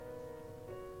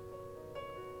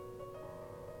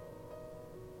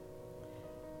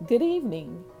Good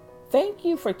evening. Thank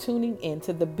you for tuning in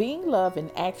to the Being Love in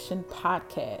Action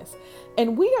podcast.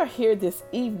 And we are here this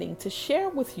evening to share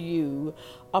with you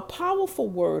a powerful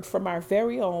word from our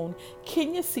very own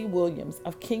Kenya C. Williams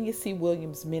of Kenya C.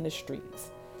 Williams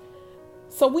Ministries.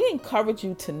 So we encourage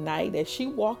you tonight as she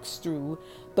walks through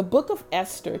the book of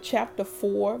Esther, chapter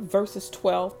 4, verses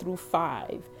 12 through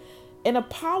 5, in a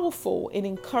powerful and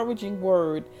encouraging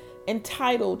word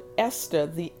entitled Esther,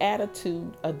 the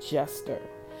Attitude Adjuster.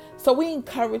 So we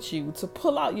encourage you to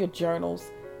pull out your journals,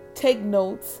 take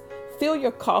notes, fill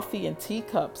your coffee and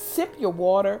teacup, sip your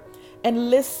water,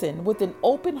 and listen with an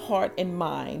open heart and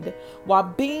mind while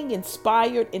being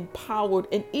inspired, empowered,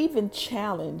 and even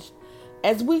challenged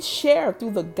as we share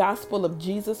through the gospel of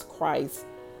Jesus Christ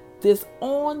this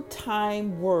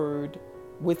on-time word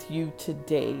with you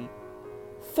today.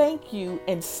 Thank you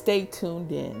and stay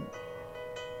tuned in.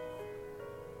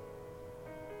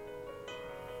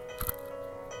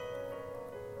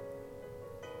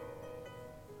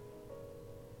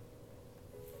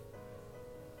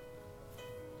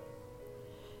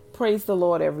 Praise the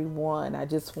Lord, everyone. I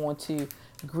just want to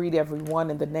greet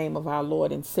everyone in the name of our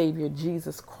Lord and Savior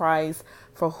Jesus Christ,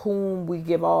 for whom we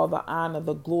give all the honor,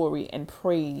 the glory, and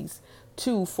praise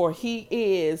to. For he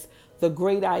is the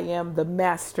great I am, the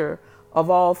master of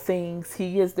all things.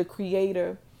 He is the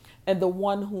creator and the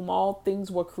one whom all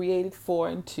things were created for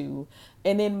and to.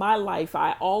 And in my life,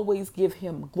 I always give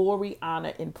him glory,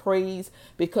 honor, and praise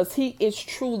because he is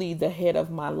truly the head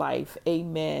of my life.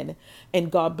 Amen.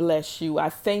 And God bless you. I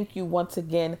thank you once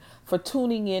again for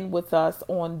tuning in with us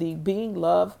on the Being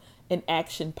Love in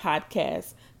Action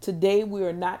podcast. Today, we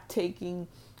are not taking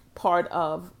part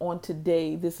of on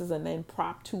today. This is an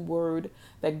impromptu word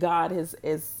that God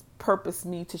has purposed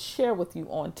me to share with you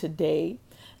on today.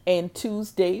 And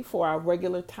Tuesday, for our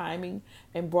regular timing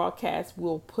and broadcast,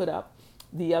 we'll put up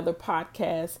the other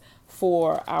podcast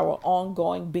for our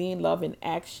ongoing Being Love in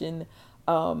Action,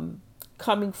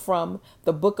 coming from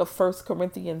the book of 1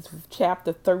 Corinthians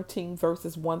chapter 13,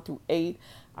 verses 1 through 8.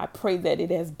 I pray that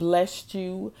it has blessed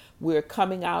you. We're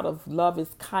coming out of Love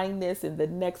is Kindness, and the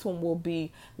next one will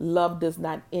be Love Does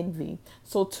Not Envy.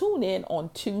 So tune in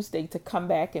on Tuesday to come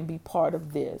back and be part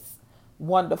of this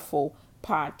wonderful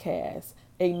podcast.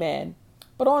 Amen.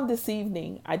 But on this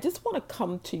evening, I just want to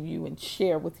come to you and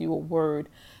share with you a word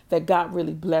that God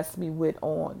really blessed me with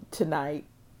on tonight.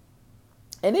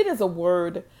 And it is a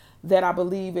word that I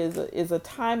believe is a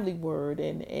timely word.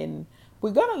 And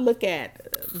we're going to look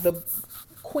at the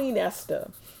Queen Esther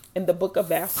in the book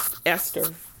of Esther,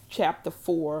 chapter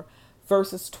 4,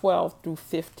 verses 12 through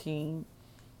 15.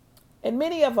 And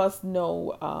many of us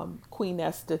know Queen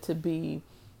Esther to be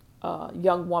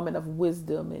young woman of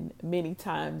wisdom, and many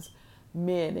times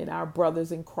men and our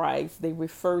brothers in Christ, they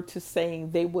refer to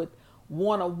saying they would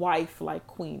want a wife like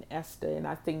Queen Esther. And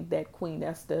I think that Queen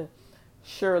Esther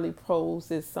surely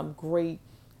poses some great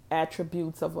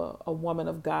attributes of a woman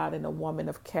of God and a woman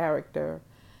of character.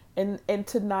 And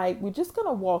tonight we're just going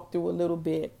to walk through a little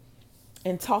bit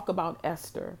and talk about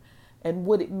Esther and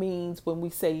what it means when we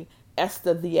say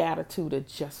Esther, the attitude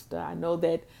adjuster. I know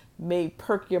that may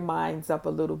perk your minds up a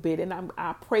little bit, and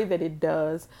I pray that it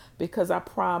does, because I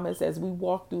promise as we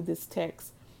walk through this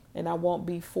text, and I won't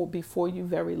be before you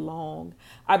very long,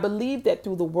 I believe that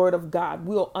through the word of God,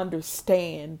 we'll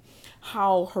understand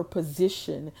how her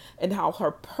position and how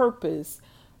her purpose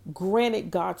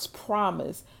granted God's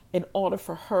promise in order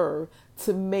for her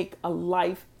to make a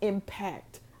life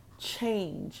impact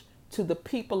change to the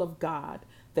people of God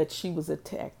that she was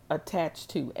attached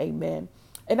to. Amen.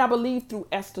 And I believe through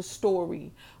Esther's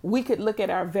story, we could look at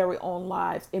our very own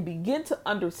lives and begin to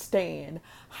understand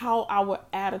how our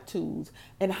attitudes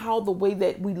and how the way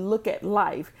that we look at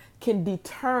life can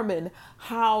determine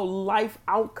how life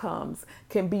outcomes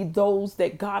can be those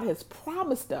that God has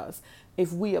promised us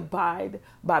if we abide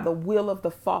by the will of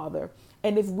the Father.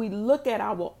 And if we look at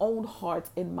our own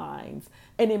hearts and minds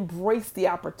and embrace the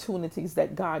opportunities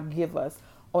that God give us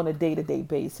on a day-to-day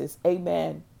basis.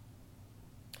 Amen.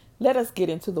 Let us get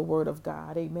into the word of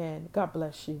God. Amen. God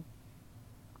bless you.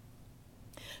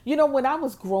 You know, when I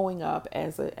was growing up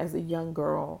as a young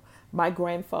girl, my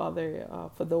grandfather,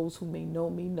 for those who may know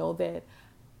me, know that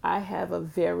I have a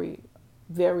very,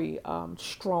 very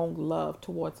strong love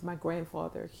towards my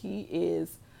grandfather. He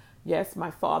is, yes, my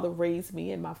father raised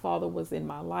me and my father was in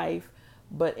my life,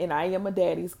 and I am a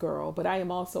daddy's girl, but I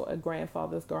am also a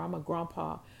grandfather's girl. I'm a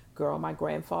grandpa girl. My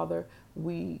grandfather,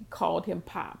 we called him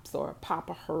Pops or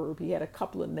Papa Herb. He had a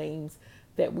couple of names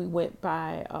that we went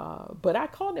by, but I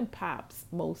called him Pops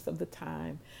most of the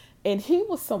time. And he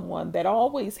was someone that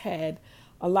always had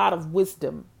a lot of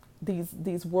wisdom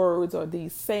these words or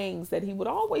these sayings that he would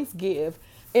always give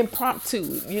impromptu.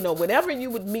 Whenever you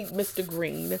would meet Mr.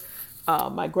 Green,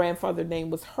 my grandfather's name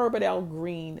was Herbert L.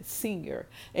 Green Sr.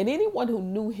 And anyone who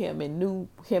knew him and knew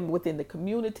him within the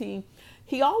community,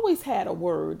 he always had a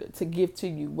word to give to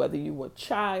you, whether you were a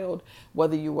child,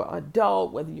 whether you were an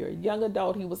adult, whether you're a young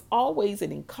adult. He was always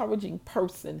an encouraging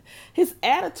person. His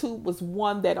attitude was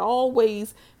one that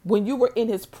always, when you were in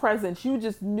his presence, you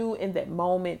just knew in that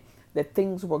moment that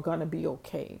things were going to be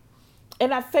okay.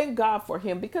 And I thank God for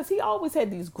him because he always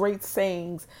had these great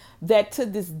sayings that to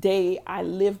this day I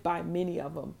live by many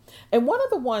of them. And one of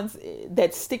the ones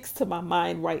that sticks to my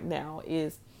mind right now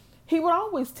is he would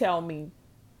always tell me,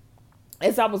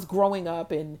 as I was growing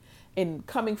up and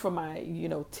coming from my,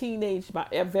 teenage, my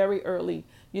very early,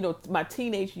 my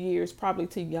teenage years, probably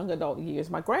to young adult years,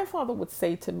 my grandfather would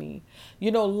say to me,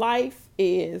 life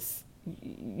is,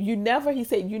 he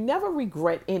said, you never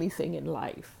regret anything in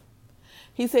life.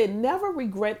 He said, never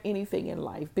regret anything in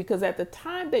life, because at the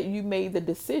time that you made the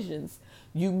decisions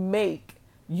you make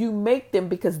them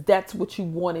because that's what you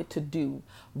wanted to do,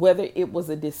 whether it was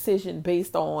a decision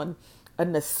based on a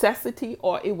necessity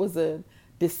or it was a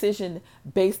decision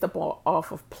based upon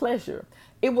off of pleasure.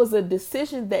 It was a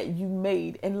decision that you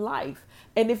made in life.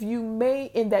 And if you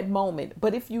made in that moment,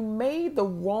 but if you made the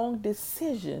wrong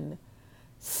decision,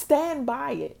 stand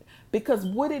by it, because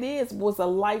what it is was a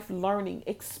life learning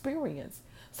experience.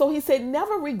 So he said,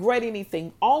 never regret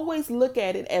anything. Always look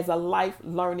at it as a life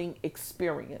learning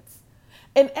experience.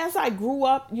 And as I grew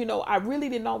up, I really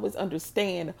didn't always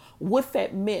understand what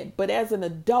that meant. But as an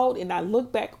adult, and I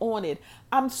look back on it,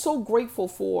 I'm so grateful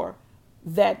for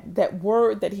that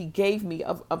word that he gave me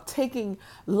of taking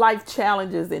life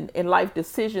challenges and life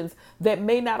decisions that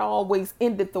may not always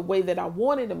end it the way that I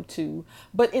wanted them to.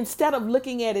 But instead of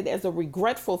looking at it as a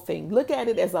regretful thing, look at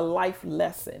it as a life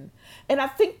lesson. And I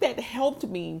think that helped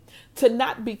me to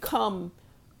not become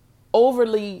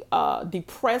overly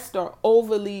depressed or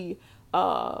overly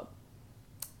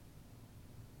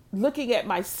looking at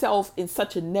myself in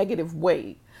such a negative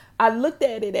way. I looked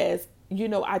at it as,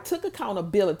 I took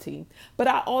accountability, but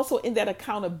I also in that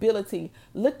accountability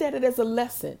looked at it as a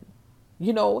lesson.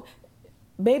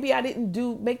 Maybe I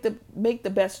didn't make the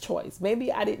best choice.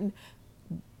 Maybe I didn't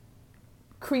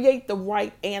create the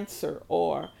right answer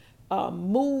or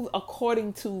move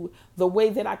according to the way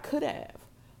that I could have.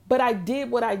 But I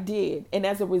did what I did. And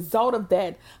as a result of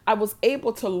that, I was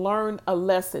able to learn a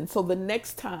lesson. So the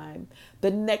next time,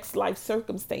 the next life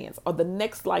circumstance or the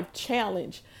next life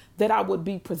challenge that I would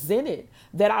be presented,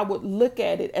 that I would look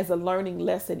at it as a learning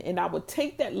lesson. And I would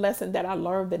take that lesson that I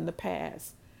learned in the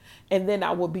past. And then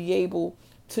I would be able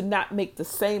to not make the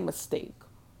same mistake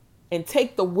and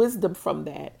take the wisdom from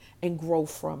that and grow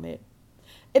from it.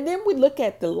 And then we look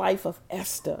at the life of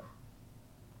Esther.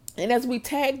 And as we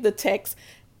tag the text,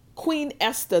 Queen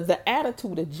Esther, the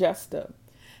attitude adjuster.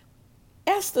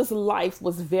 Esther's life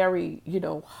was very,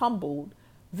 humbled,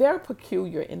 very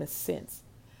peculiar in a sense.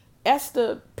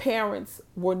 Esther's parents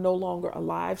were no longer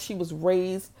alive. She was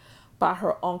raised by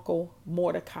her uncle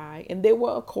Mordecai, and they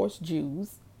were, of course,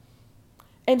 Jews.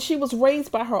 And she was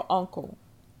raised by her uncle.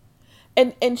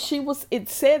 And it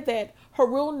said that her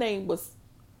real name was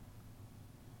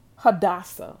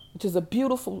Hadassah, which is a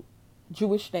beautiful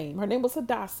Jewish name. Her name was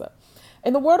Hadassah.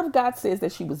 And the word of God says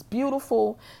that she was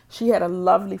beautiful. She had a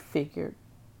lovely figure.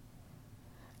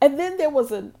 And then there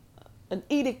was an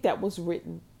edict that was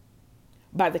written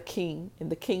by the king, and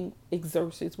the king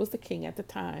Xerxes was the king at the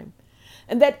time.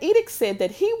 And that edict said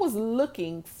that he was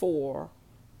looking for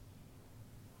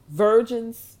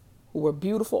virgins who were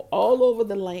beautiful all over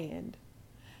the land.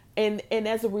 And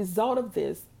as a result of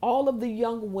this, all of the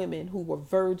young women who were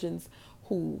virgins,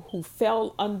 who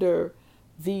fell under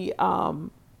the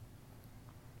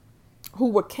who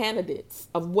were candidates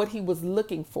of what he was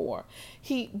looking for,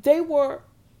 they were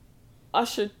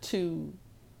ushered to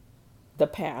the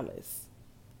palace.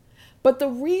 But the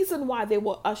reason why they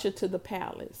were ushered to the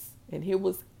palace, and here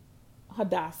was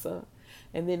Hadassah,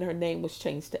 and then her name was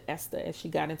changed to Esther as she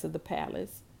got into the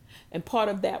palace. And part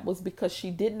of that was because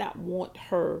she did not want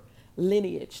her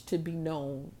lineage to be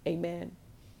known. Amen.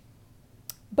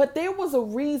 But there was a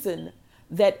reason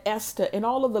that Esther and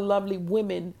all of the lovely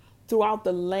women throughout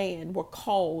the land were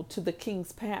called to the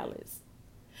king's palace.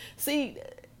 See,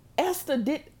 Esther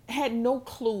had no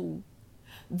clue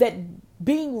that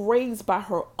being raised by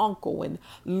her uncle and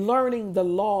learning the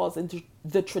laws and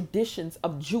the traditions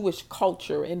of Jewish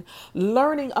culture and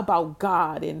learning about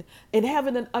God and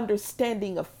having an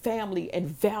understanding of family and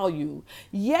value.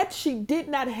 Yet she did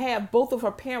not have both of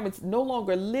her parents no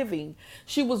longer living.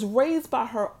 She was raised by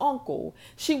her uncle.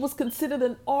 She was considered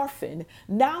an orphan.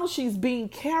 Now she's being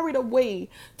carried away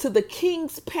to the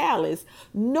king's palace.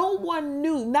 No one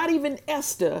knew, not even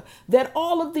Esther, that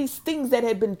all of these things that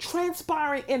had been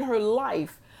transpiring in her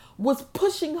life was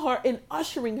pushing her and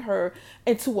ushering her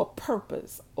into a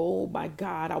purpose. Oh my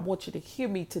God, I want you to hear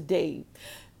me today.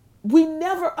 We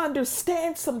never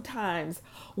understand sometimes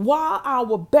why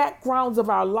our backgrounds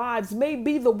of our lives may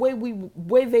be the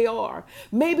way they are.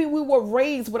 Maybe we were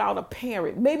raised without a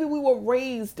parent. Maybe we were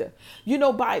raised,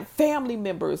 by family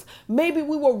members. Maybe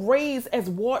we were raised as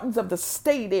wardens of the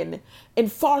state in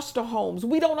foster homes.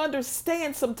 We don't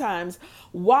understand sometimes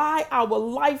why our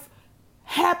life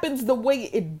happens the way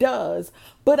it does.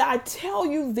 But I tell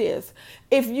you this,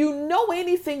 if you know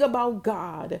anything about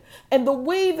God and the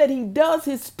way that he does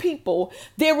his people,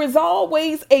 there is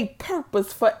always a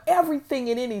purpose for everything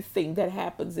and anything that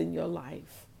happens in your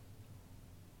life.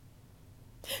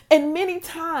 And many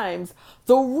times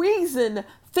the reason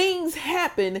things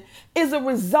happen is a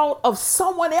result of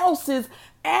someone else's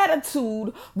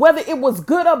attitude, whether it was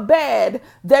good or bad,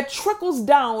 that trickles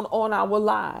down on our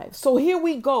lives. So here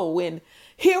we go. And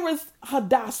here is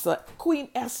Hadassah, Queen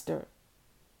Esther,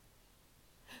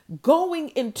 going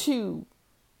into,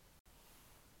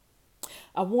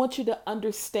 I want you to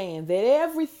understand that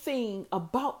everything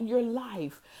about your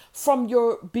life from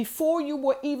before you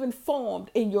were even formed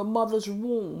in your mother's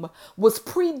womb was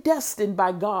predestined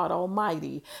by God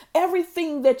Almighty.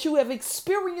 Everything that you have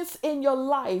experienced in your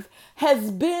life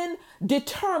has been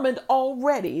determined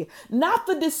already. Not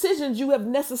the decisions you have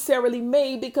necessarily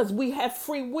made, because we have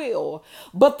free will,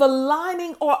 but the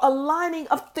lining or aligning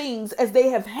of things as they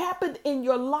have happened in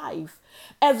your life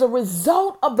as a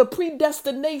result of the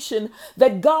predestination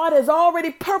that God has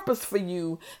already purposed for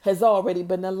you has already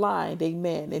been aligned.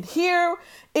 Amen. And here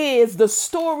is the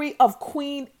story of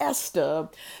Queen Esther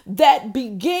that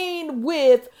began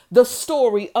with the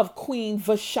story of Queen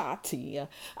Vashti.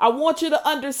 I want you to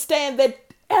understand that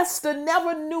Esther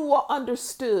never knew or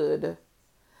understood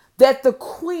that the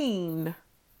queen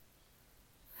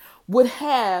would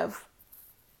have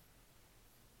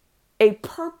a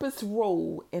purpose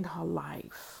role in her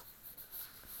life.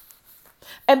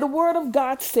 And the word of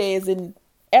God says in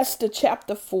Esther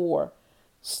chapter 4,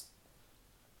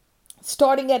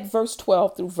 starting at verse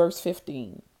 12 through verse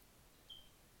 15.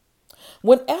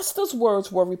 When Esther's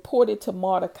words were reported to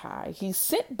Mordecai, he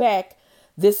sent back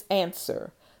this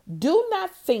answer: "Do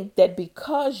not think that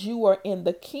because you are in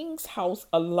the king's house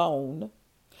alone,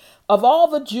 of all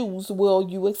the Jews will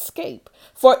you escape.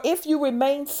 For if you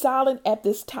remain silent at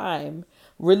this time,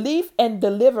 relief and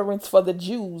deliverance for the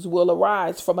Jews will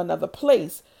arise from another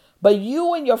place, but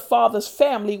you and your father's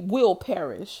family will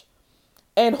perish.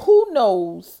 And who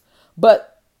knows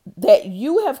but that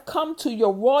you have come to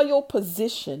your royal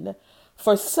position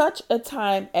for such a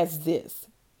time as this."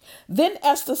 Then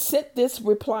Esther sent this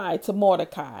reply to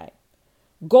Mordecai: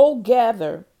 "Go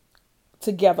gather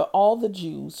together all the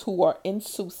Jews who are in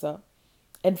Susa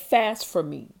and fast for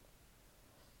me.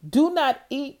 Do not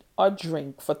eat or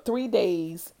drink for 3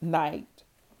 days, night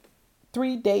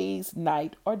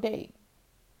or day.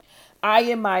 I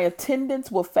and my attendants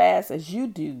will fast as you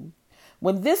do.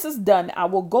 When this is done, I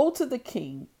will go to the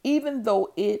king, even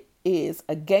though it is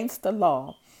against the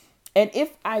law. And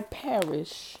if I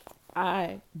perish,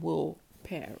 I will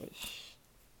perish."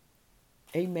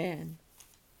 Amen.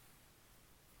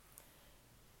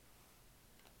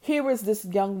 Here is this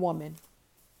young woman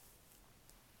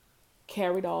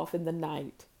carried off in the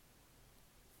night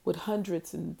with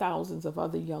hundreds and thousands of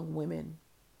other young women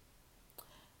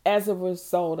as a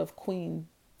result of Queen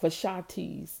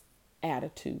Vashti's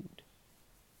attitude.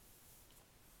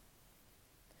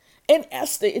 In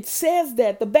Esther, it says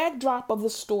that the backdrop of the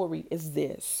story is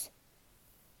this: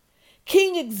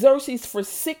 King Xerxes, for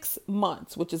 6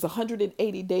 months, which is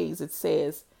 180 days, it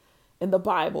says in the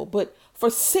Bible, but for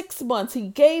 6 months he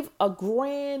gave a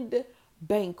grand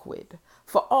banquet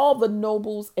for all the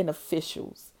nobles and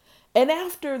officials. And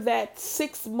after that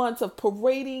 6 months of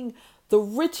parading the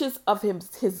riches of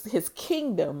his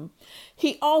kingdom,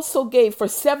 he also gave for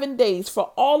 7 days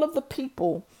for all of the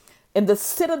people in the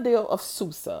citadel of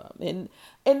Susa. And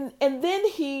then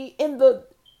he, in the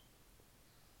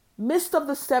midst of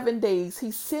the 7 days, he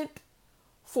sent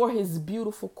for his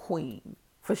beautiful queen,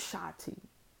 Vashti,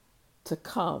 to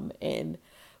come and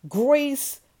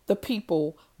grace the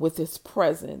people with his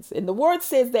presence. And the word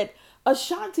says that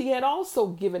Ashanti had also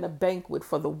given a banquet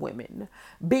for the women.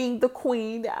 Being the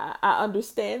queen, I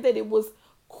understand that it was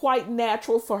quite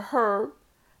natural for her,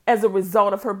 as a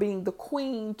result of her being the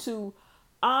queen, to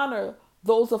honor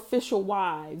those official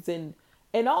wives and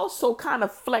also kind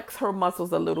of flex her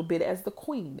muscles a little bit as the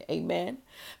queen. Amen.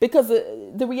 Because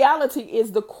the reality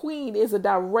is the queen is a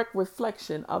direct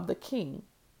reflection of the king.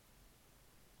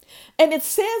 And it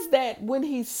says that when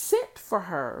he sent for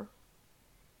her,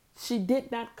 she did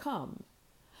not come.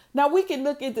 Now we can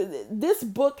look at this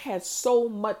book has so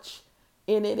much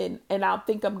in it, and I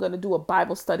think I'm going to do a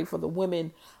Bible study for the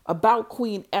women about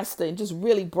Queen Esther and just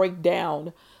really break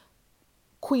down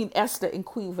Queen Esther and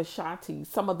Queen Vashti,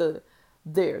 some of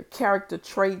their character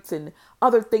traits and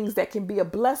other things that can be a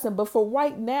blessing. But for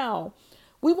right now,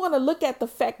 we want to look at the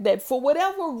fact that for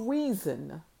whatever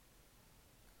reason,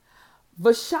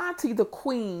 Vashti the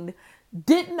queen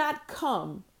did not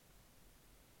come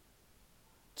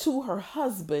to her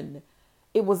husband.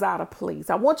 It was out of place.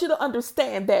 I want you to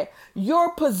understand that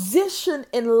your position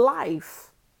in life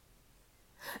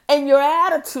and your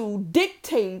attitude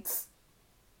dictates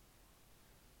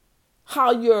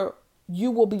how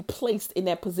you will be placed in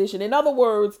that position. In other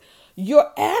words,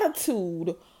 your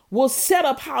attitude will set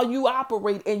up how you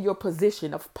operate in your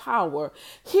position of power.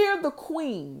 Here, the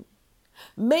queen,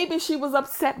 maybe she was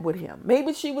upset with him.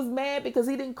 Maybe she was mad because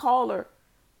he didn't call her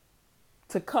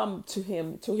to come to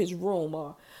him, to his room.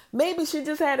 Or maybe she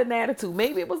just had an attitude.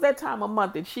 Maybe it was that time of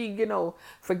month and she,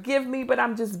 forgive me, but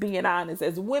I'm just being honest.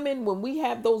 As women, when we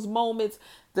have those moments,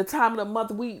 the time of the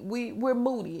month, we're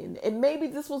moody. And maybe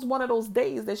this was one of those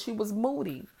days that she was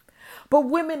moody. But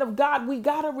women of God, we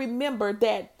got to remember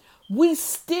that we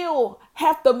still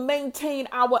have to maintain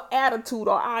our attitude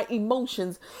or our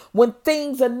emotions when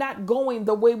things are not going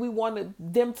the way we wanted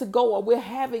them to go, or we're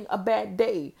having a bad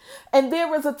day. And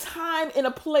there is a time and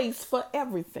a place for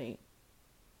everything.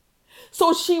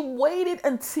 So she waited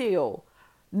until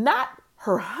not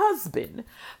her husband,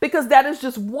 because that is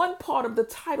just one part of the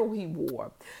title he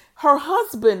wore. Her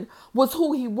husband was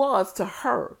who he was to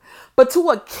her, but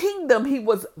to a kingdom, he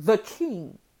was the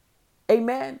king.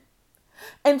 Amen.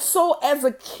 And so as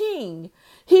a king,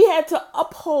 he had to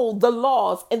uphold the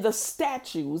laws and the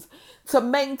statutes to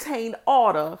maintain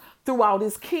order throughout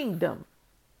his kingdom.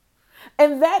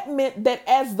 And that meant that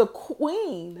as the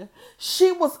queen,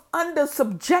 she was under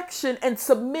subjection and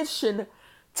submission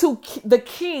to the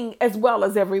king as well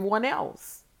as everyone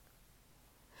else.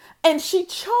 And she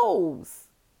chose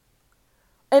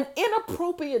an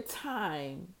inappropriate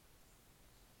time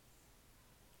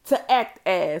to act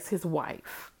as his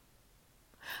wife.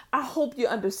 I hope you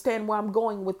understand where I'm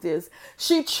going with this.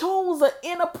 She chose an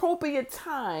inappropriate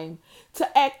time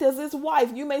to act as his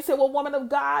wife. You may say, well, woman of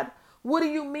God, what do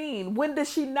you mean? When does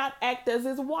she not act as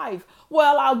his wife?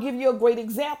 Well, I'll give you a great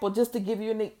example just to give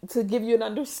you an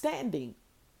understanding.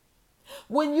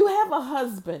 When you have a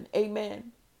husband,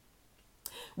 amen,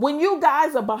 when you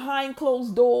guys are behind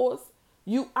closed doors,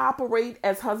 you operate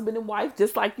as husband and wife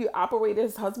just like you operate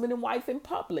as husband and wife in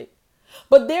public.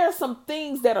 But there are some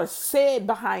things that are said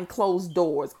behind closed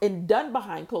doors and done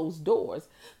behind closed doors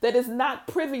that is not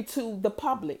privy to the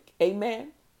public.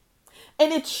 Amen.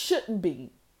 And it shouldn't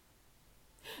be.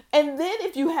 And then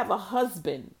if you have a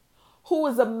husband who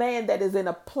is a man that is in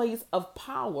a place of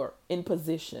power in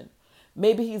position,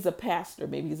 maybe he's a pastor,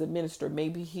 maybe he's a minister,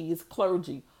 maybe he is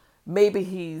clergy, maybe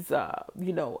he's, a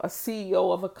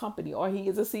CEO of a company, or he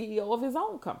is a CEO of his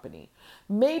own company.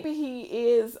 Maybe he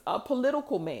is a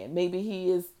political man. Maybe he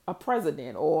is a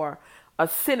president or a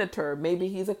senator. Maybe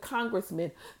he's a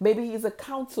congressman. Maybe he's a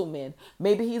councilman.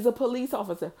 Maybe he's a police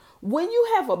officer. When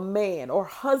you have a man or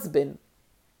husband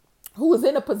who is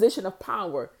in a position of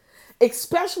power,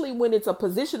 especially when it's a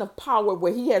position of power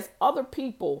where he has other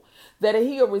people that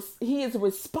he is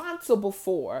responsible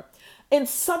for in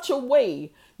such a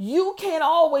way, you can't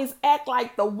always act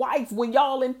like the wife when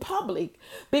y'all in public,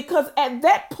 because at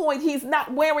that point, he's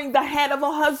not wearing the hat of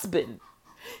a husband.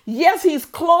 Yes, he's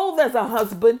clothed as a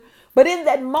husband, but in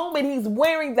that moment, he's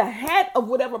wearing the hat of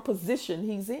whatever position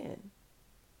he's in.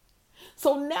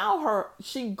 So now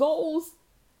she goes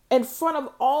in front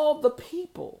of all the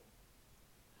people,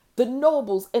 the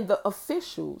nobles and the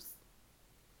officials.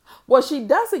 Well, she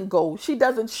doesn't go. She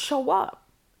doesn't show up.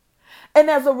 And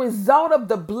as a result of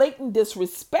the blatant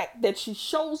disrespect that she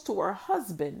shows to her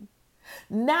husband,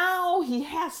 now he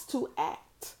has to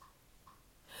act.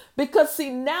 Because see,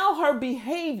 now her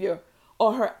behavior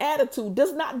or her attitude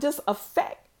does not just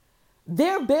affect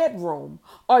their bedroom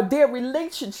or their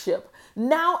relationship.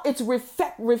 Now it's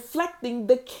reflecting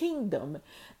the kingdom.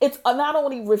 It's not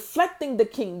only reflecting the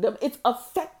kingdom, it's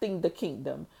affecting the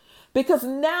kingdom. Because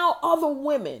now other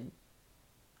women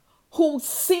who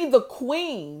see the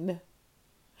queen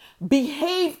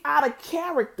behave out of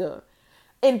character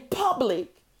in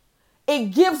public,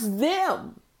 it gives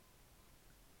them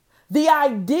the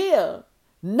idea,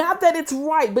 not that it's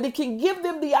right, but it can give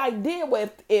them the idea where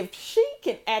if she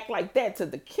can act like that to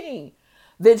the king,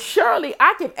 then surely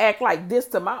I can act like this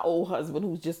to my old husband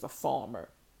who's just a farmer,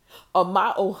 or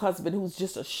my old husband who's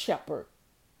just a shepherd,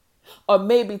 or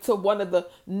maybe to one of the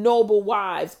noble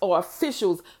wives or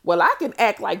officials. Well, I can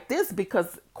act like this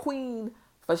because Queen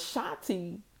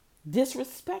Vashti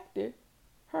disrespected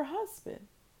her husband.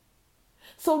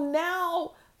 So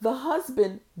now the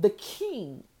husband, the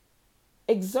king,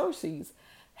 Xerxes,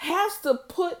 has to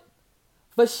put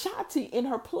Vashti in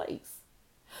her place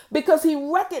because he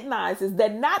recognizes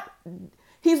that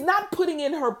he's not putting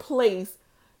in her place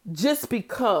just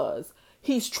because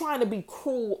he's trying to be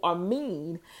cruel or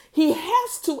mean. He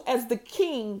has to as the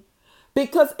king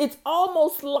because it's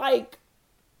almost like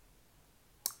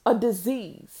a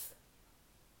disease.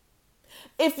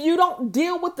 If you don't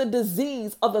deal with the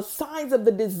disease or the signs of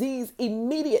the disease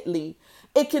immediately,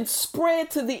 it can spread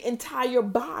to the entire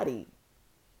body.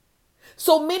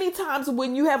 So many times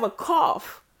when you have a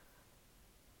cough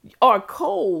or a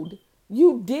cold,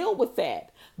 you deal with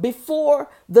that before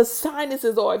the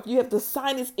sinuses, or if you have the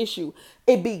sinus issue,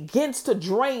 it begins to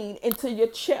drain into your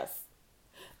chest.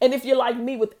 And if you're like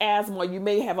me with asthma, or you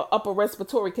may have an upper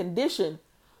respiratory condition,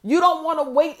 you don't want to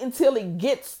wait until it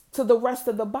gets to the rest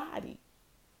of the body.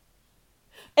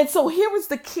 And so here is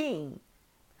the king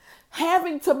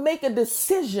having to make a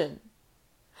decision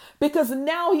because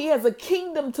now he has a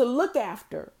kingdom to look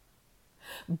after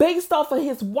based off of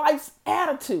his wife's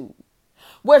attitude,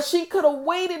 where she could have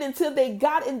waited until they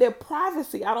got in their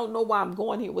privacy. I don't know why I'm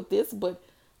going here with this, but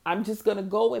I'm just going to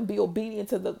go and be obedient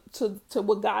to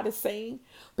what God is saying,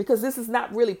 because this is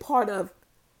not really part of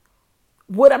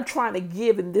what I'm trying to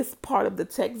give in this part of the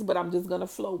text, but I'm just going to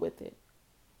flow with it.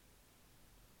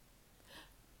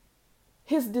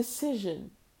 His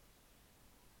decision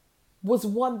was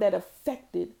one that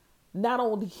affected not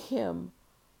only him,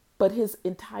 but his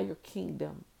entire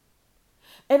kingdom.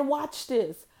 And watch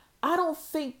this. I don't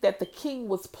think that the king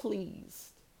was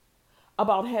pleased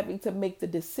about having to make the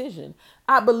decision.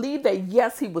 I believe that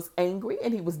yes, he was angry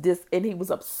and he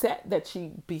was upset that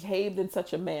she behaved in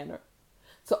such a manner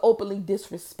to openly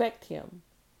disrespect him.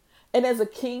 And as a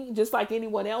king, just like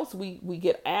anyone else, we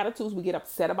get attitudes, we get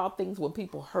upset about things when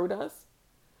people hurt us.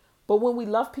 But when we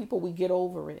love people, we get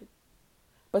over it.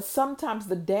 But sometimes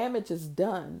the damage is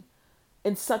done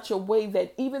in such a way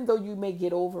that even though you may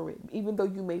get over it, even though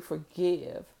you may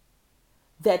forgive,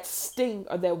 that sting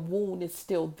or that wound is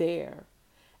still there.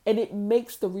 And it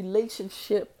makes the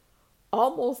relationship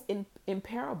almost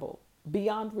impenetrable,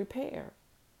 beyond repair.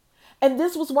 And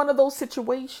this was one of those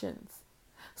situations.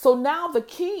 So now the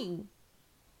king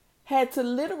had to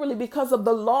literally, because of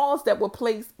the laws that were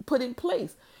put in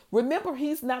place. Remember,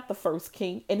 he's not the first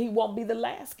king and he won't be the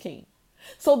last king.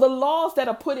 So the laws that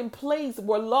are put in place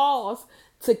were laws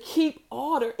to keep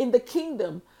order in the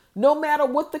kingdom, no matter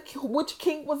which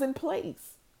king was in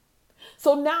place.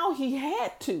 So now he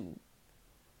had to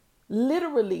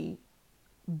literally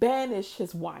banish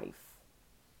his wife,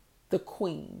 the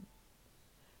queen.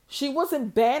 She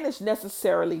wasn't banished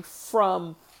necessarily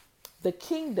from the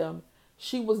kingdom.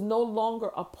 She was no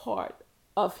longer a part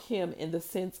of him in the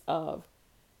sense of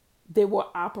they were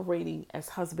operating as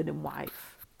husband and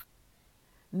wife.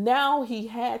 Now he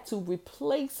had to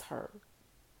replace her.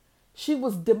 She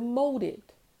was demoted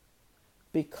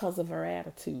because of her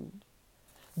attitude.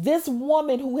 This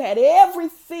woman who had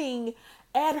everything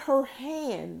at her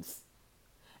hands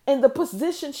and the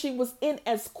position she was in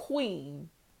as queen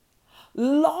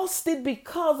lost it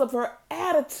because of her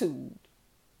attitude.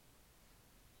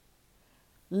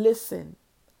 Listen,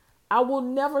 I will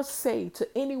never say to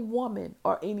any woman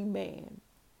or any man,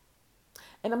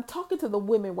 and I'm talking to the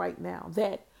women right now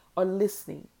that are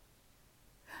listening,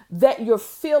 that your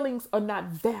feelings are not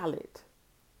valid.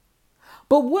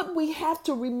 But what we have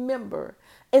to remember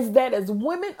is that as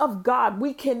women of God,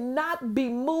 we cannot be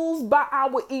moved by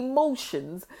our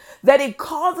emotions, that it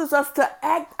causes us to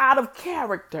act out of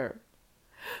character.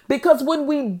 Because when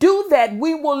we do that,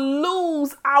 we will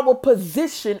lose our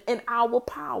position and our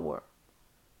power,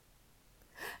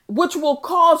 which will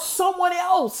cause someone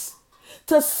else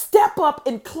to step up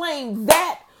and claim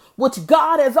that which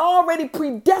God has already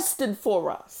predestined for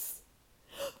us.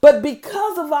 But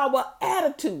because of our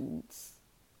attitudes,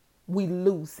 we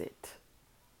lose it.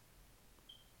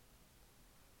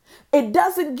 It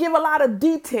doesn't give a lot of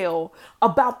detail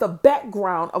about the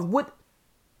background of what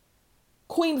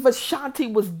Queen Vashti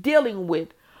was dealing with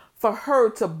for her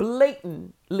to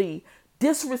blatantly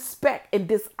disrespect and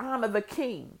dishonor the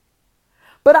king.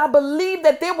 But I believe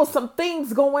that there were some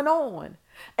things going on.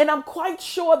 And I'm quite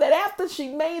sure that after she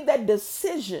made that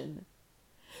decision,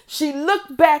 she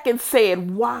looked back and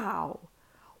said, wow,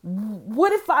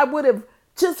 what if I would have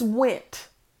just went,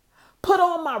 put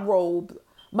on my robe,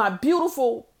 my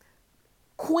beautiful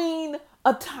queen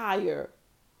attire,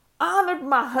 honored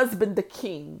my husband, the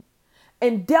king,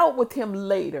 and dealt with him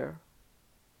later.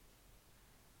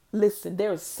 Listen,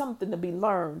 there is something to be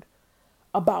learned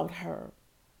about her.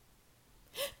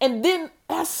 And then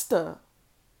Esther,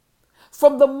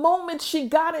 from the moment she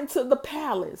got into the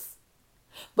palace,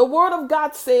 the word of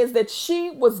God says that she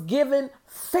was given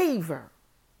favor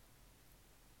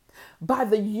by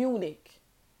the eunuch,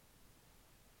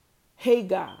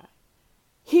 Haggai.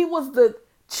 He was the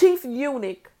chief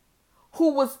eunuch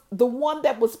who was the one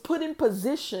that was put in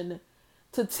position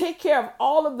to take care of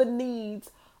all of the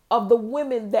needs of the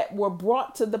women that were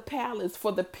brought to the palace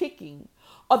for the picking,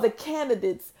 or the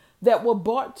candidates that were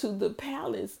brought to the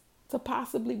palace to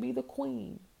possibly be the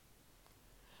queen.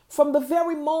 From the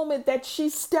very moment that she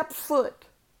stepped foot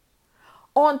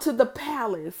onto the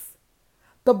palace,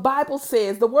 the Bible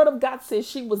says, the word of God says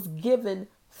she was given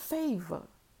favor.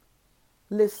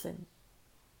 Listen,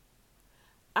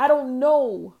 I don't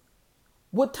know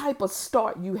what type of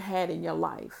start you had in your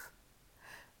life.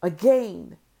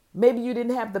 Again, maybe you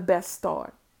didn't have the best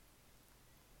start.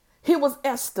 Here was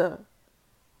Esther,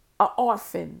 an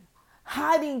orphan,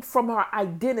 hiding from her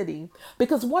identity,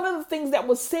 because one of the things that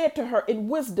was said to her in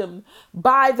wisdom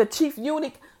by the chief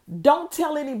eunuch, don't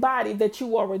tell anybody that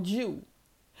you are a Jew.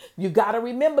 You got to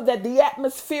remember that the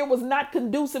atmosphere was not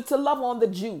conducive to love on the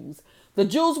Jews. The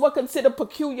Jews were considered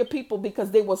peculiar people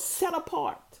because they were set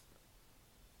apart.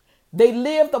 They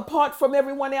lived apart from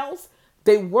everyone else.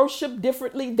 They worshiped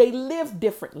differently. They lived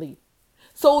differently.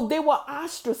 So they were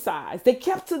ostracized. They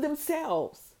kept to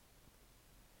themselves.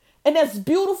 And as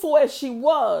beautiful as she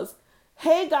was,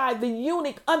 Haggai the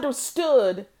eunuch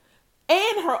understood,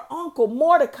 and her uncle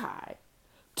Mordecai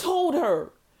told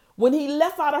her when he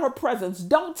left out of her presence,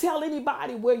 don't tell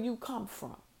anybody where you come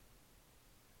from.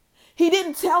 He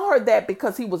didn't tell her that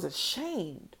because he was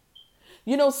ashamed.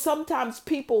 You know, sometimes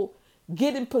people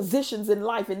get in positions in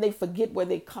life and they forget where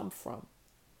they come from.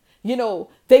 You know,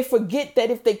 they forget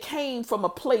that if they came from a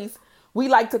place we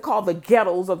like to call the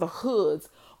ghettos or the hoods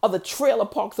or the trailer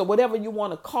parks or whatever you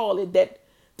want to call it,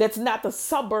 that's not the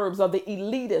suburbs or the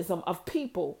elitism of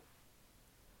people.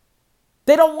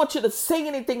 They don't want you to say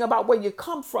anything about where you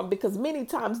come from because many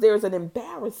times there's an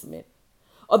embarrassment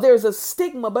or there's a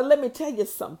stigma. But let me tell you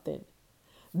something.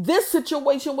 This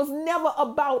situation was never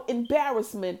about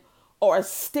embarrassment or a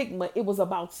stigma. It was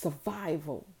about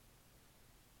survival.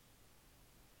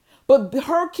 But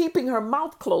her keeping her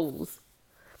mouth closed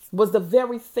was the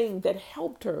very thing that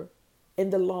helped her in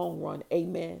the long run.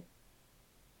 Amen.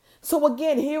 So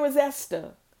again, here is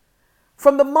Esther.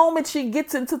 From the moment she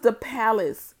gets into the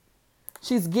palace,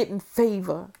 she's getting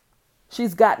favor.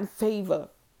 She's gotten favor.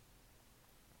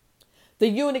 The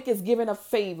eunuch is giving her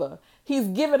favor. He's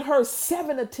given her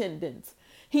 7 attendants.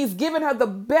 He's given her the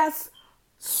best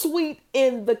suite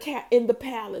in the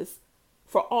palace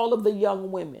for all of the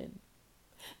young women.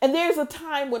 And there's a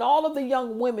time when all of the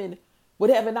young women would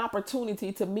have an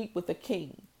opportunity to meet with the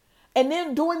king. And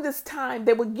then during this time,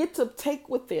 they would get to take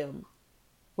with them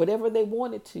whatever they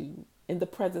wanted to in the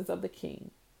presence of the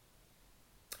king.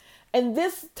 And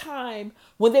this time,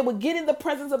 when they would get in the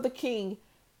presence of the king,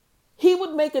 he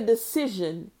would make a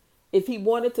decision if he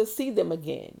wanted to see them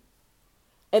again.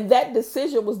 And that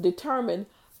decision was determined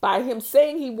by him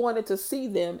saying he wanted to see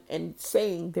them and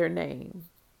saying their name.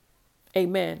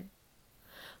 Amen.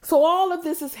 So all of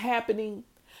this is happening.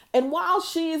 And while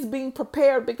she is being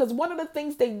prepared, because one of the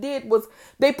things they did was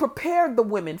they prepared the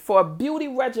women for a beauty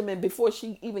regimen before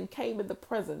she even came in the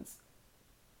presence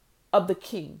of the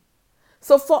king.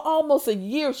 So for almost a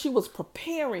year, she was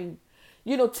preparing,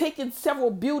 taking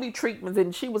several beauty treatments,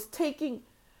 and she was taking,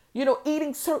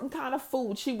 eating certain kind of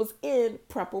food. She was in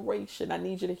preparation. I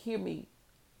need you to hear me.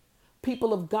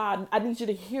 People of God, I need you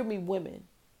to hear me, women.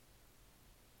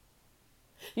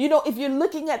 If you're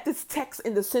looking at this text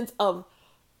in the sense of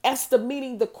Esther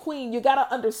meeting the queen, you got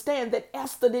to understand that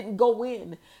Esther didn't go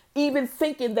in even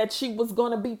thinking that she was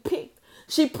going to be picked.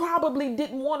 She probably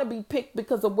didn't want to be picked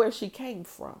because of where she came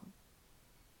from.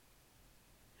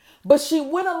 But she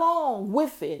went along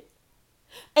with it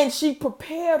and she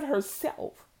prepared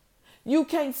herself. You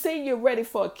can't say you're ready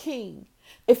for a king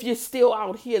if you're still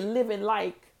out here living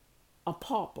like a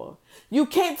pauper. You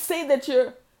can't say that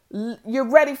you're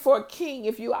ready for a king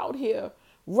if you're out here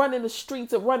running the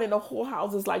streets or running the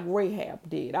whorehouses like Rahab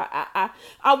did. I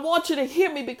want you to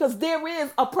hear me, because there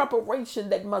is a preparation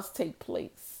that must take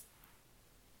place.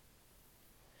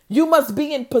 You must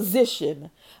be in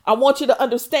position. I want you to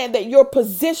understand that your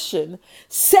position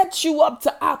sets you up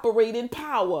to operate in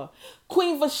power.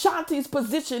 Queen Vashti's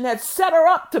position had set her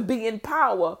up to be in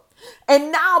power.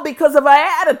 And now, because of her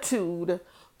attitude,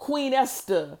 Queen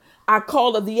Esther, I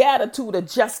call her the attitude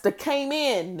adjuster, came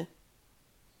in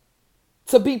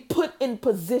to be put in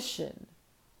position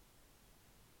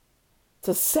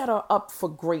to set her up for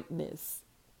greatness.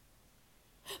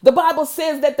 The Bible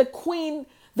says that the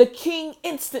king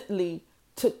instantly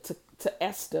took to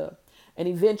Esther, and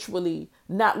eventually,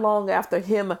 not long after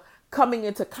him coming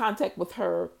into contact with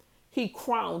her, he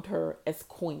crowned her as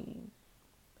queen.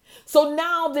 So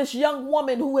now this young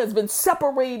woman who has been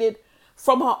separated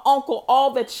from her uncle,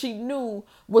 all that she knew,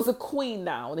 was a queen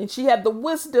now, and she had the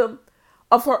wisdom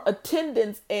of her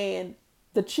attendants and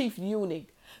the chief eunuch.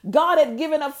 God had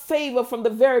given her favor from the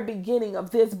very beginning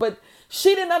of this, but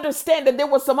she didn't understand that there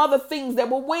were some other things that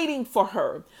were waiting for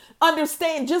her.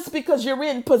 Understand, just because you're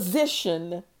in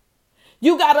position,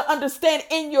 you got to understand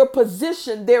in your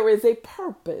position, there is a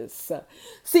purpose.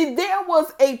 See, there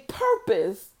was a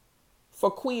purpose for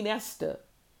Queen Esther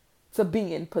to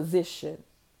be in position.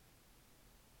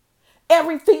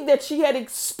 Everything that she had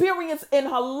experienced in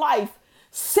her life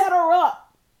set her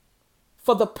up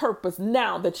for the purpose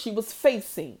now that she was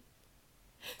facing.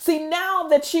 See, now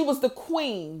that she was the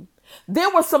queen, there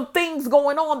were some things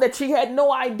going on that she had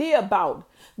no idea about.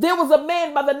 There was a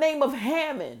man by the name of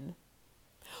Haman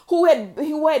who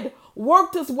had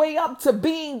worked his way up to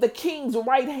being the king's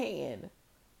right hand.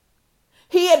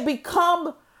 He had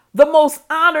become the most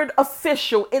honored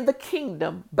official in the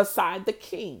kingdom beside the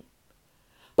king.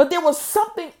 But there was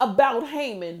something about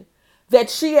Haman that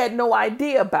she had no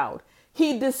idea about.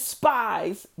 He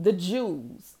despised the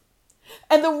Jews.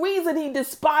 And the reason he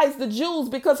despised the Jews,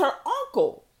 because her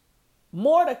uncle,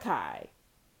 Mordecai,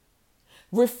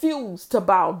 refused to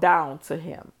bow down to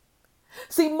him.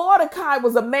 See, Mordecai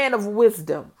was a man of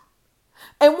wisdom.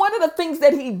 And one of the things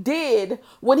that he did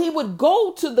when he would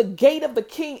go to the gate of the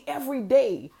king every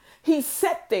day, he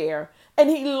sat there and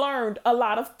he learned a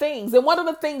lot of things. And one of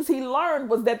the things he learned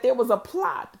was that there was a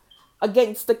plot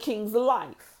against the king's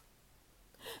life.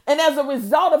 And as a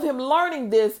result of him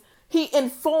learning this, he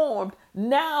informed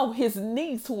now his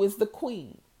niece, who is the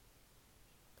queen.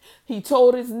 He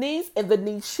told his niece, and the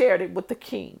niece shared it with the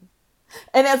king.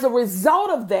 And as a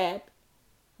result of that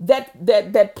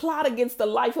plot against the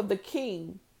life of the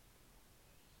king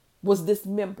was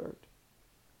dismembered.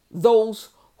 Those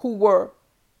who were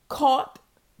caught,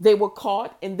 they were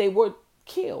caught and they were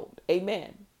killed.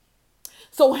 Amen.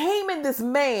 So Haman, this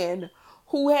man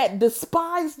who had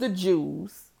despised the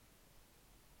Jews,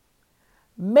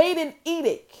 made an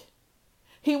edict.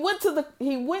 He went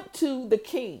to the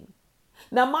king.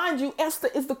 Now, mind you, Esther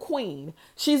is the queen.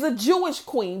 She's a Jewish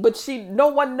queen, but no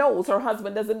one knows. Her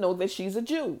husband doesn't know that she's a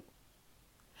Jew.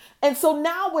 And so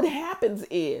now what happens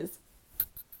is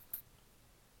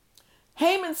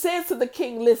Haman says to the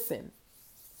king, listen,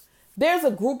 there's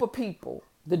a group of people,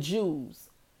 the Jews,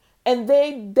 and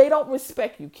they don't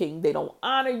respect you, king. They don't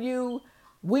honor you.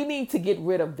 We need to get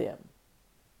rid of them.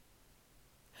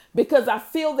 Because I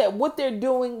feel that what they're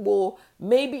doing will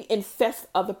maybe infest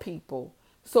other people.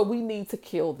 So we need to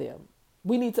kill them.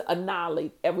 We need to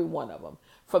annihilate every one of them,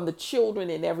 from the children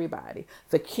and everybody.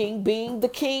 The king, being the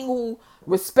king who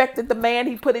respected the man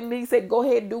he put in, he said, go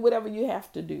ahead, do whatever you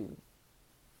have to do.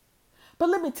 But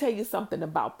let me tell you something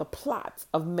about the plots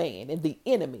of man and the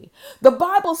enemy. The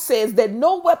Bible says that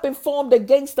no weapon formed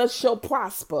against us shall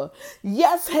prosper.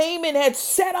 Yes, Haman had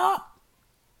set up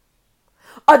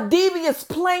a devious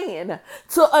plan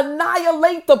to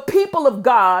annihilate the people of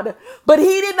God, but he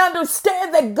didn't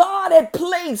understand that God had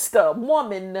placed a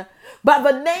woman by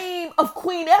the name of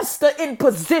Queen Esther in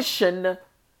position,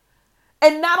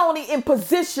 and not only in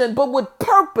position, but with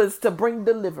purpose to bring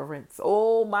deliverance.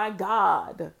 Oh my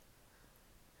God.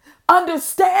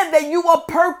 Understand that you are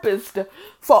purposed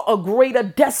for a greater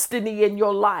destiny in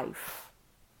your life.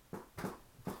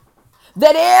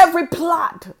 That every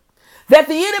plot that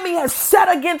the enemy has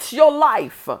set against your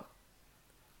life.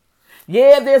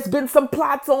 Yeah, there's been some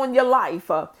plots on your life.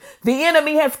 The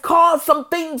enemy has caused some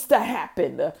things to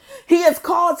happen. He has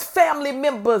caused family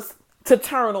members to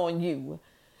turn on you.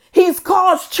 He's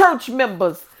caused church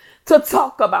members to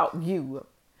talk about you.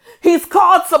 He's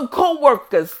caused some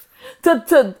co-workers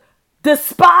to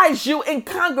despise you and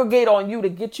congregate on you to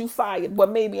get you fired. Well,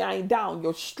 maybe I ain't down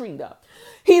your street up.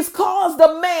 He's caused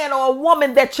a man or a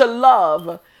woman that you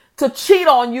love to cheat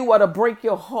on you or to break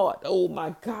your heart. Oh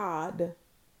my God.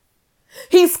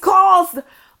 He's caused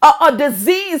a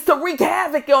disease to wreak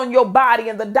havoc on your body,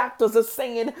 and the doctors are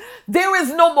saying there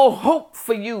is no more hope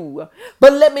for you.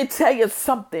 But let me tell you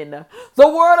something. The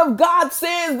word of God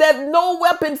says that no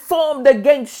weapon formed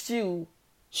against you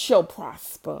shall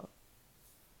prosper.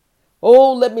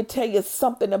 Oh, let me tell you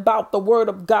something about the word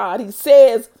of God. He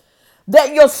says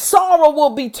that your sorrow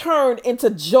will be turned into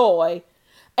joy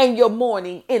and your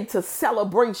mourning into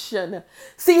celebration.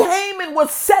 See, Haman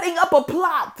was setting up a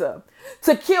plot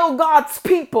to kill God's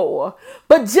people.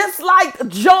 But just like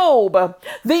Job,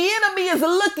 the enemy is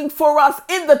looking for us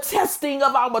in the testing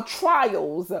of our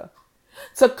trials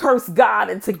to curse God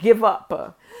and to give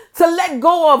up, to let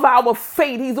go of our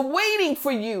faith. He's waiting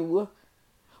for you.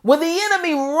 When the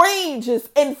enemy ranges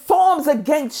and forms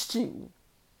against you,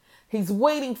 he's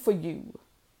waiting for you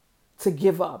to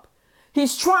give up.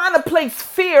 He's trying to place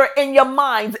fear in your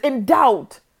minds and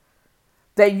doubt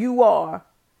that you are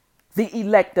the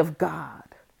elect of God.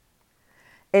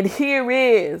 And here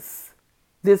is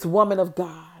this woman of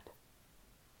God,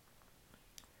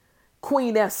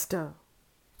 Queen Esther.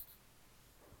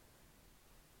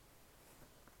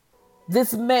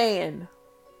 This man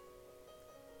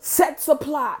sets a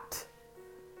plot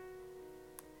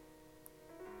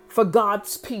for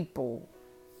God's people.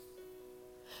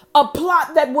 A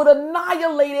plot that would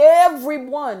annihilate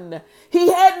everyone.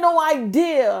 He had no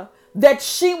idea that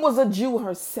she was a Jew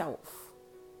herself.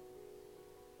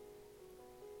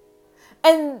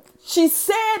 And she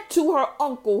said to her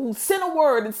uncle, who sent a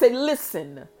word and said,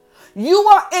 listen, you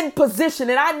are in position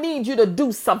and I need you to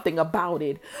do something about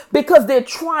it because they're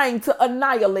trying to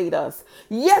annihilate us.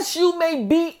 Yes, you may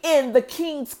be in the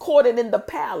king's court and in the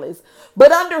palace,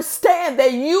 but understand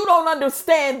that you don't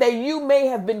understand that you may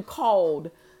have been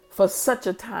called for such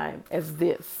a time as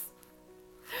this.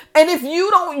 And if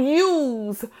you don't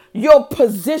use your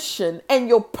position and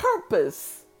your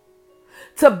purpose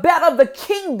to better the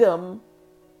kingdom,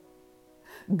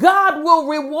 God will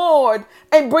reward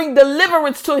and bring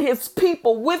deliverance to his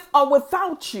people with or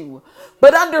without you.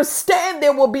 But understand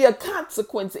there will be a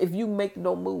consequence if you make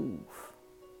no move.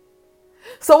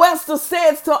 So Esther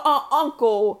says to her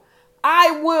uncle,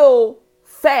 I will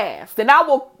fast, and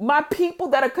my people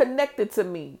that are connected to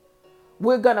me,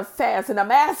 we're going to fast. And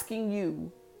I'm asking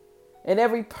you and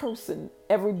every person,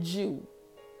 every Jew,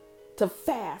 to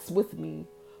fast with me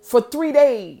for 3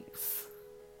 days.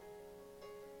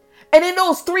 And in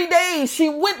those 3 days, she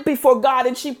went before God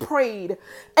and she prayed.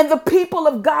 And the people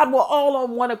of God were all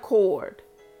on one accord.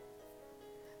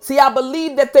 See, I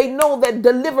believe that they know that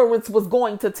deliverance was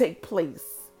going to take place.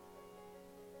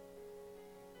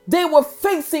 They were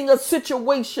facing a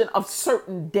situation of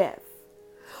certain death.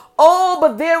 Oh,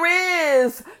 but there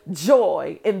is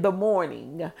joy in the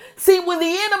morning. See, when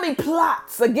the enemy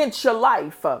plots against your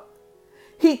life,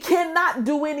 he cannot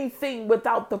do anything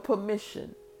without the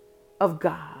permission of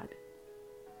God.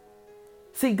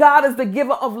 See, God is the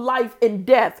giver of life and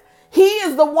death. He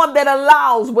is the one that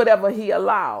allows whatever he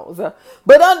allows.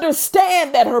 But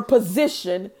understand that her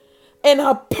position and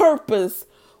her purpose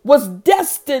was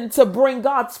destined to bring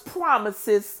God's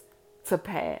promises to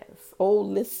pass. Oh,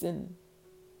 listen.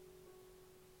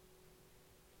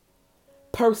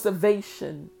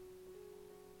 Preservation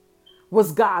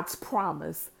was God's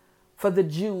promise for the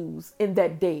Jews in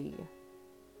that day.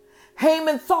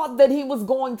 Haman thought that he was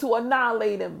going to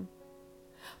annihilate him.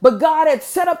 But God had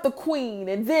set up the queen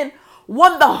and then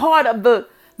won the heart of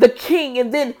the king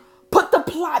and then put the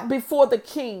plot before the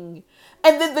king.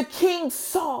 And then the king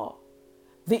saw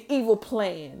the evil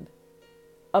plan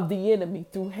of the enemy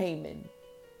through Haman.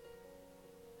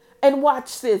 And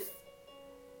watch this.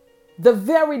 The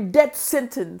very death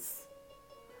sentence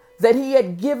that he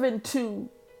had given to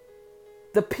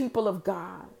the people of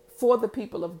God, for the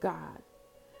people of God,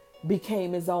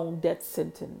 became his own death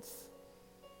sentence.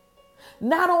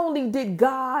 Not only did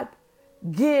God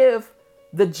give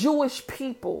the Jewish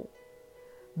people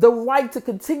the right to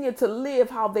continue to live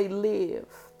how they live,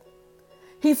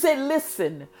 he said,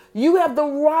 listen, you have the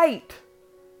right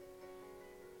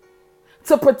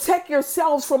to protect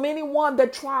yourselves from anyone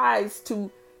that tries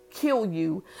to kill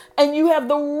you. And you have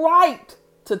the right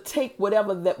to take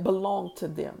whatever that belonged to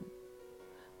them.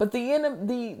 But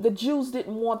the Jews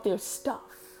didn't want their stuff.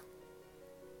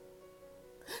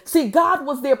 See, God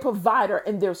was their provider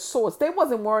and their source. They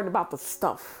wasn't worried about the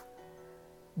stuff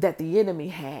that the enemy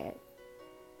had.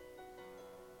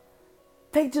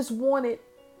 They just wanted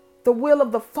the will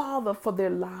of the Father for their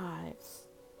lives.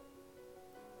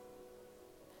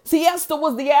 See, Esther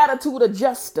was the attitude of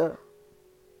Jester.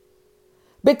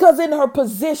 Because in her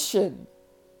position,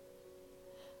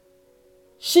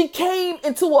 she came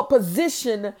into a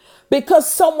position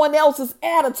because someone else's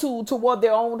attitude toward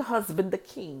their own husband, the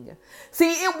king. See,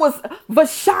 it was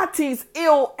Vashti's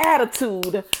ill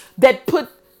attitude that put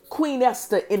Queen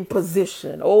Esther in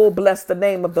position. Oh, bless the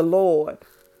name of the Lord.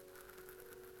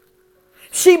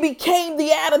 She became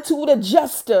the attitude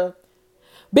adjuster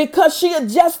because she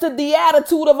adjusted the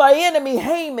attitude of her enemy,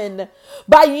 Haman,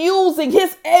 by using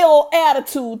his ill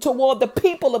attitude toward the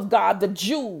people of God, the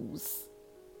Jews.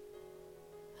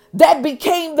 That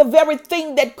became the very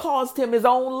thing that cost him his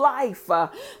own life.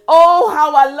 Oh,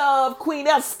 how I love Queen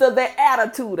Esther, the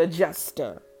attitude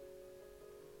adjuster.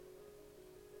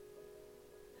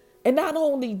 And not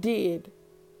only did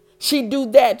she do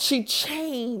that, she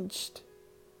changed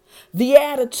the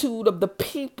attitude of the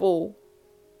people,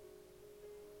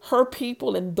 her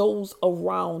people, and those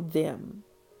around them.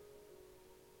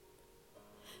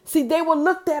 See, they were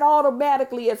looked at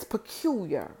automatically as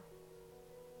peculiar.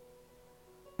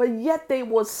 But yet they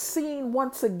were seen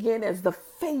once again as the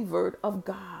favored of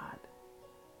God.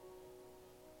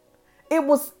 It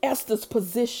was Esther's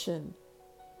position,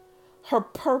 her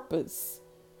purpose,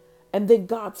 and then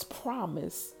God's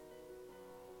promise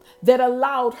that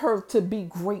allowed her to be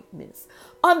greatness.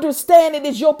 Understand it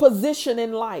is your position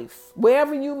in life,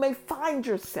 wherever you may find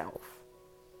yourself,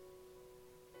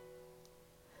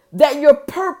 that your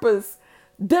purpose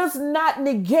does not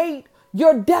negate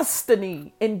your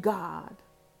destiny in God.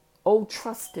 Oh,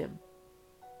 trust him.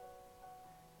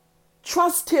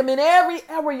 Trust him in every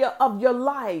area of your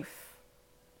life,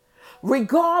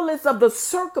 regardless of the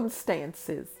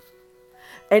circumstances.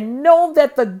 And know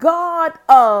that the God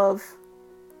of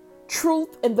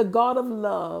truth and the God of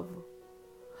love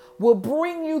will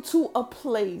bring you to a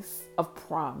place of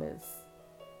promise.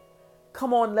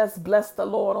 Come on, let's bless the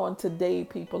Lord on today,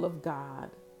 people of God.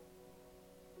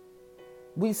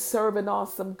 We serve an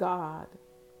awesome God.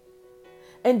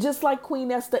 And just like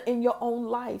Queen Esther in your own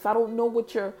life, I don't know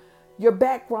what your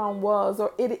background was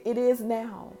or it is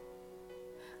now.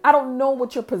 I don't know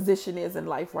what your position is in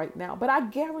life right now, but I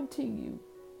guarantee you,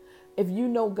 if you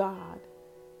know God,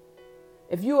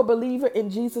 if you're a believer in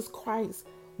Jesus Christ,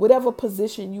 whatever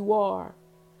position you are,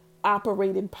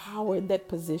 operate in power in that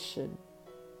position.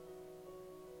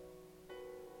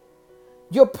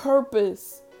 Your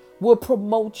purpose will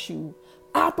promote you.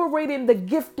 Operate in the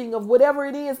gifting of whatever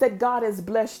it is that God has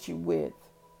blessed you with.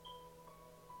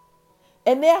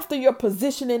 And after your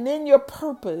position and in your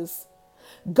purpose,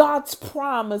 God's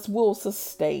promise will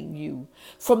sustain you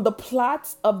from the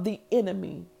plots of the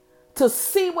enemy to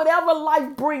see whatever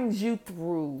life brings you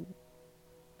through.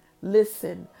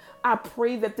 Listen, I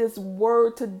pray that this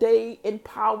word today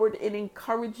empowered and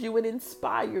encouraged you and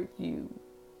inspired you.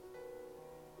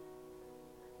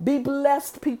 Be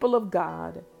blessed, people of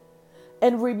God.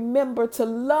 And remember to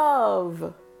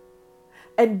love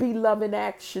and be love in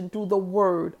action through the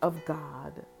word of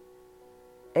God.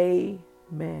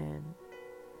 Amen.